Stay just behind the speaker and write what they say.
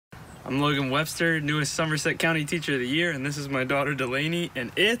I'm Logan Webster, newest Somerset County Teacher of the Year, and this is my daughter Delaney, and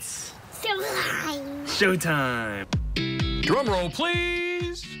it's showtime. Drum roll,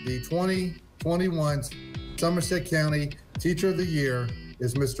 please. The 2021 Somerset County Teacher of the Year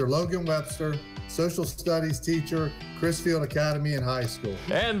is Mr. Logan Webster, Social Studies teacher, Chrisfield Academy and High School.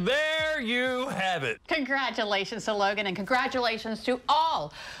 And there you have it. Congratulations to Logan, and congratulations to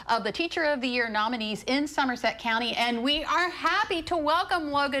all of the Teacher of the Year nominees in Somerset County. And we are happy to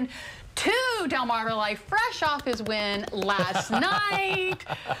welcome Logan to Delmarva Life, fresh off his win last night.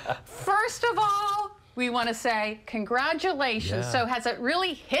 First of all, we want to say congratulations. Yeah. So has it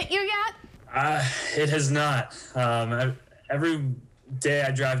really hit you yet? It has not. Every day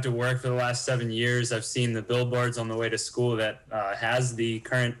I drive to work for the last 7 years, I've seen the billboards on the way to school that has the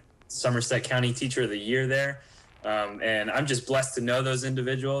current Somerset County Teacher of the Year there. And I'm just blessed to know those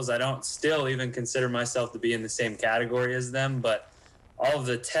individuals. I don't still even consider myself to be in the same category as them, but all of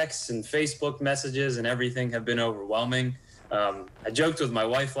the texts and Facebook messages and everything have been overwhelming. I joked with my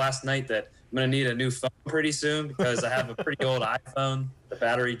wife last night that I'm going to need a new phone pretty soon because I have a pretty old iPhone. The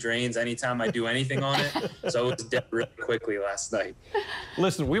battery drains anytime I do anything on it. So it was dead really quickly last night.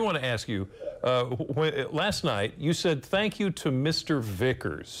 Listen, we want to ask you, last night you said thank you to Mr.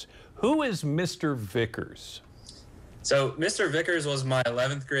 Vickers. Who is Mr. Vickers? So Mr. Vickers was my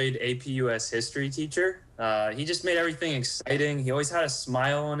 11th grade AP US history teacher. He just made everything exciting. He always had a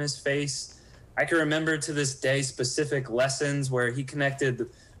smile on his face. I can remember to this day specific lessons where he connected the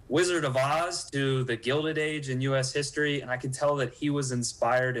Wizard of Oz to the Gilded Age in U.S. history, and I could tell that he was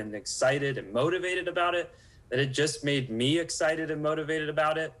inspired and excited and motivated about it, that it just made me excited and motivated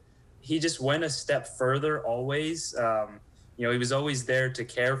about it. He just went a step further always. He was always there to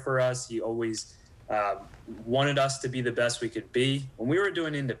care for us. He always wanted us to be the best we could be. When we were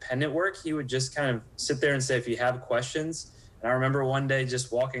doing independent work, he would just kind of sit there and say, if you have questions. And I remember one day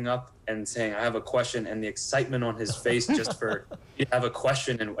just walking up and saying, I have a question, and the excitement on his face just for you to have a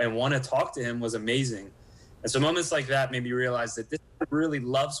question and want to talk to him was amazing. And so moments like that made me realize that this guy really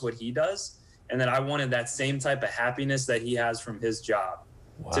loves what he does, and that I wanted that same type of happiness that he has from his job.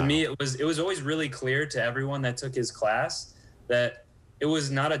 Wow. To me, it was always really clear to everyone that took his class that it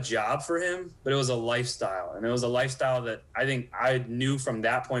was not a job for him, but it was a lifestyle. And it was a lifestyle that I think I knew from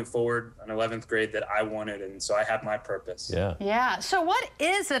that point forward in 11th grade that I wanted. And so I had my purpose. Yeah. Yeah. So what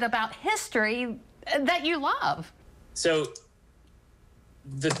is it about history that you love? So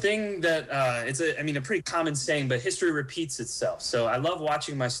the thing that it's a pretty common saying, but history repeats itself. So I love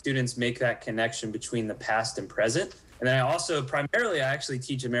watching my students make that connection between the past and present. And then I actually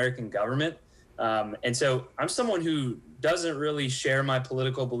teach American government. And so I'm someone who doesn't really share my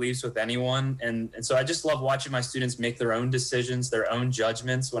political beliefs with anyone. And so I just love watching my students make their own decisions, their own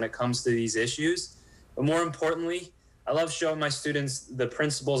judgments when it comes to these issues. But more importantly, I love showing my students the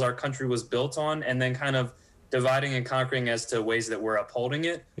principles our country was built on, and then kind of dividing and conquering as to ways that we're upholding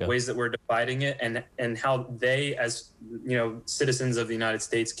it, ways that we're dividing it, and how they, as citizens of the United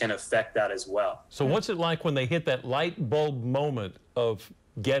States, can affect that as well. So what's it like when they hit that light bulb moment of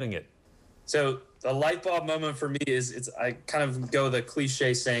getting it? So the light bulb moment for me is I kind of go the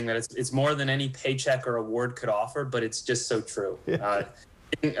cliche saying that it's more than any paycheck or award could offer, but it's just so true.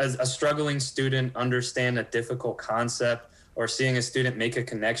 As a struggling student understand a difficult concept, or seeing a student make a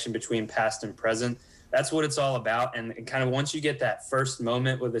connection between past and present, that's what it's all about. And kind of once you get that first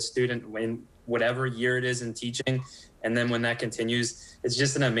moment with a student in whatever year it is in teaching, and then when that continues, it's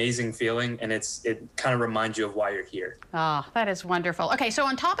just an amazing feeling, and it kind of reminds you of why you're here. Ah, that is wonderful. Okay, so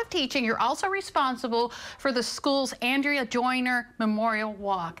on top of teaching, you're also responsible for the school's Andrea Joyner Memorial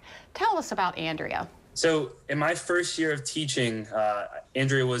Walk. Tell us about Andrea. So in my first year of teaching,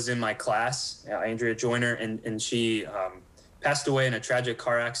 Andrea was in my class, Andrea Joyner, and she passed away in a tragic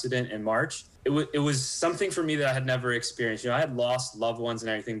car accident in March. It was something for me that I had never experienced. I had lost loved ones and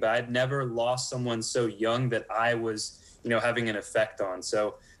everything, but I had never lost someone so young that I was, having an effect on.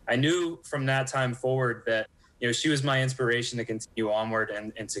 So I knew from that time forward that, she was my inspiration to continue onward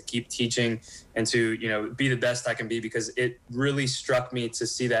and to keep teaching and to, be the best I can be, because it really struck me to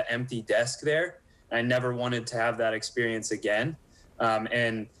see that empty desk there. I never wanted to have that experience again.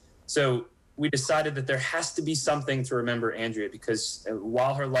 And so we decided that there has to be something to remember Andrea, because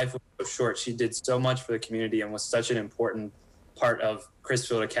while her life was so short, she did so much for the community and was such an important part of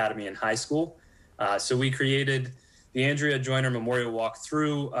Chrisfield Academy in high school. So we created the Andrea Joyner Memorial Walk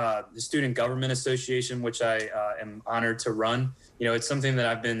through the Student Government Association, which I am honored to run. It's something that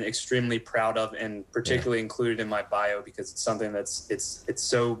I've been extremely proud of, and particularly included in my bio, because it's something that's it's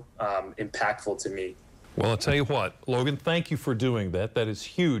so impactful to me. Well, I'll tell you what, Logan, thank you for doing that. That is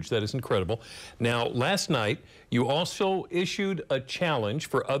huge. That is incredible. Now, last night, you also issued a challenge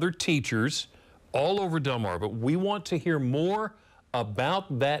for other teachers all over Delmar, but we want to hear more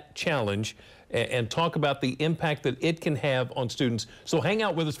about that challenge and talk about the impact that it can have on students. So hang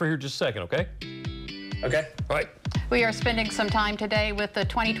out with us for here just a second, okay? Okay. All right. We are spending some time today with the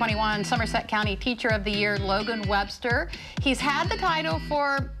 2021 Somerset County Teacher of the Year, Logan Webster. He's had the title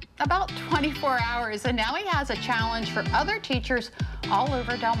for about 24 hours, and now he has a challenge for other teachers all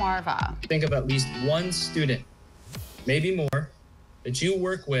over Delmarva. Think of at least one student, maybe more, that you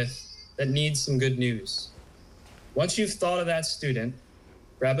work with that needs some good news. Once you've thought of that student,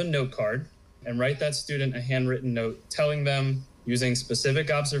 grab a note card and write that student a handwritten note telling them, using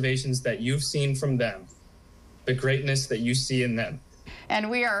specific observations that you've seen from them, the greatness that you see in them. And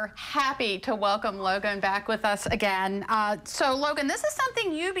we are happy to welcome Logan back with us again. So Logan, this is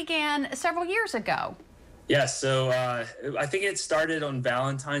something you began several years ago. Yes, so I think it started on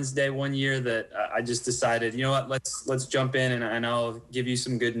Valentine's Day one year that I just decided, you know what, let's jump in and I'll give you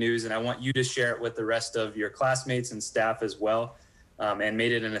some good news, and I want you to share it with the rest of your classmates and staff as well, and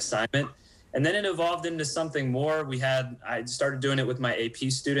made it an assignment. And then it evolved into something more. I started doing it with my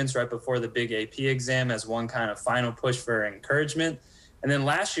AP students right before the big AP exam as one kind of final push for encouragement. And then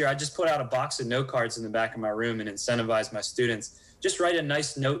last year, I just put out a box of note cards in the back of my room and incentivized my students. Just write a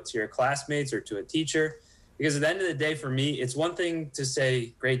nice note to your classmates or to a teacher. Because at the end of the day, for me, it's one thing to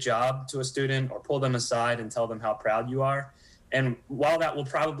say great job to a student or pull them aside and tell them how proud you are. And while that will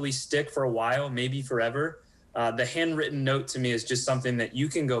probably stick for a while, maybe forever, the handwritten note to me is just something that you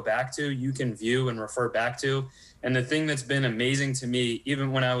can go back to, you can view and refer back to. And the thing that's been amazing to me,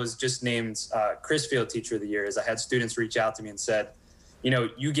 even when I was just named Crisfield Teacher of the Year, is I had students reach out to me and said, you know,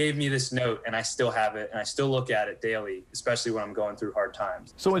 you gave me this note and I still have it and I still look at it daily, especially when I'm going through hard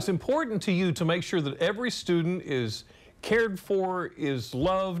times. So it's important to you to make sure that every student is cared for, is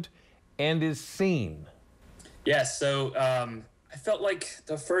loved, and is seen. Yes, so I felt like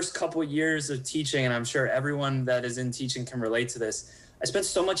the first couple years of teaching, and I'm sure everyone that is in teaching can relate to this, I spent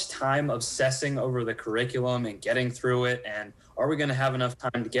so much time obsessing over the curriculum and getting through it, and are we going to have enough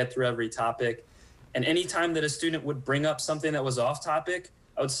time to get through every topic? And any time that a student would bring up something that was off topic,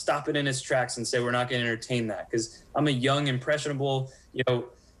 I would stop it in its tracks and say, we're not going to entertain that, because I'm a young, impressionable,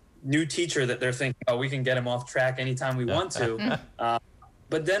 new teacher that they're thinking, oh, we can get him off track anytime we want to.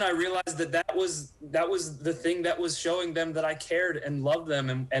 But then I realized that was the thing that was showing them that I cared and loved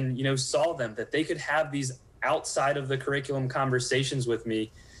them and saw them, that they could have these outside of the curriculum conversations with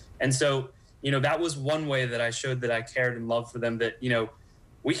me. And so, that was one way that I showed that I cared and loved for them, that,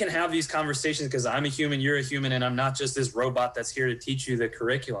 we can have these conversations because I'm a human, you're a human, and I'm not just this robot that's here to teach you the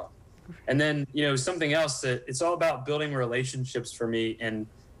curriculum. And then, something else, that it's all about building relationships for me. And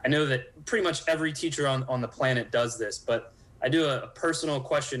I know that pretty much every teacher on the planet does this, but I do a personal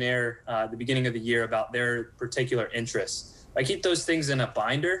questionnaire at the beginning of the year about their particular interests. I keep those things in a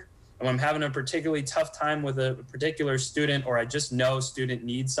binder, and when I'm having a particularly tough time with a particular student, or I just know a student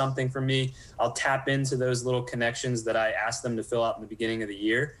needs something from me, I'll tap into those little connections that I asked them to fill out in the beginning of the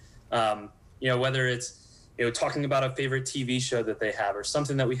year. Whether it's talking about a favorite TV show that they have or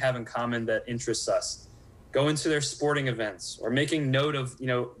something that we have in common that interests us, going to their sporting events, or making note of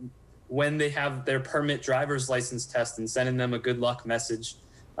when they have their permit driver's license test and sending them a good luck message.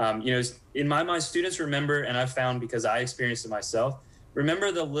 In my mind, students remember, and I've found because I experienced it myself,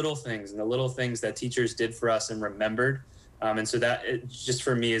 remember the little things and the little things that teachers did for us and remembered. And so that it just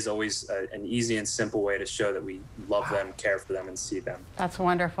for me is always an easy and simple way to show that we love them, care for them, and see them. That's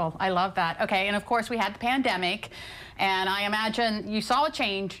wonderful. I love that. Okay, and of course we had the pandemic, and I imagine you saw a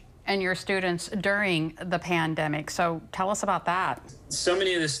change in your students during the pandemic. So tell us about that. So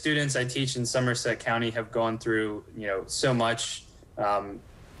many of the students I teach in Somerset County have gone through, so much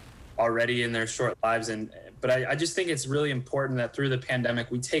already in their short lives. But I just think it's really important that through the pandemic,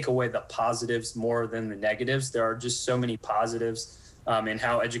 we take away the positives more than the negatives. There are just so many positives in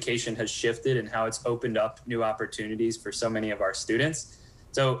how education has shifted and how it's opened up new opportunities for so many of our students.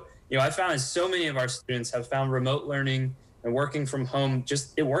 So, I found so many of our students have found remote learning and working from home,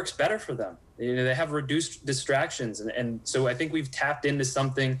 it works better for them. They have reduced distractions. And so I think we've tapped into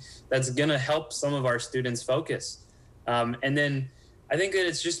something that's going to help some of our students focus. And then I think that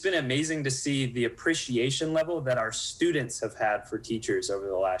it's just been amazing to see the appreciation level that our students have had for teachers over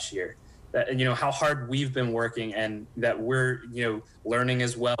the last year. That, how hard we've been working and that we're, learning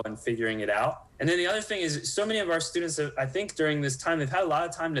as well and figuring it out. And then the other thing is so many of our students, I think during this time, they've had a lot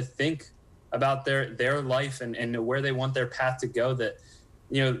of time to think about their life and where they want their path to go, that,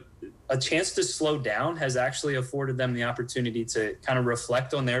 a chance to slow down has actually afforded them the opportunity to kind of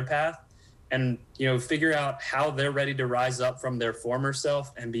reflect on their path and, you know, figure out how they're ready to rise up from their former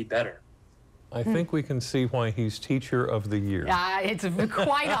self and be better. I think we can see why he's Teacher of the Year. It's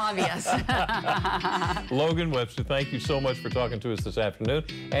quite obvious. Logan Webster, thank you so much for talking to us this afternoon,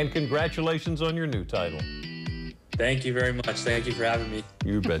 and congratulations on your new title. Thank you very much. Thank you for having me.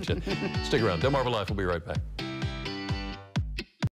 You betcha. Stick around. Delmarva Life will be right back.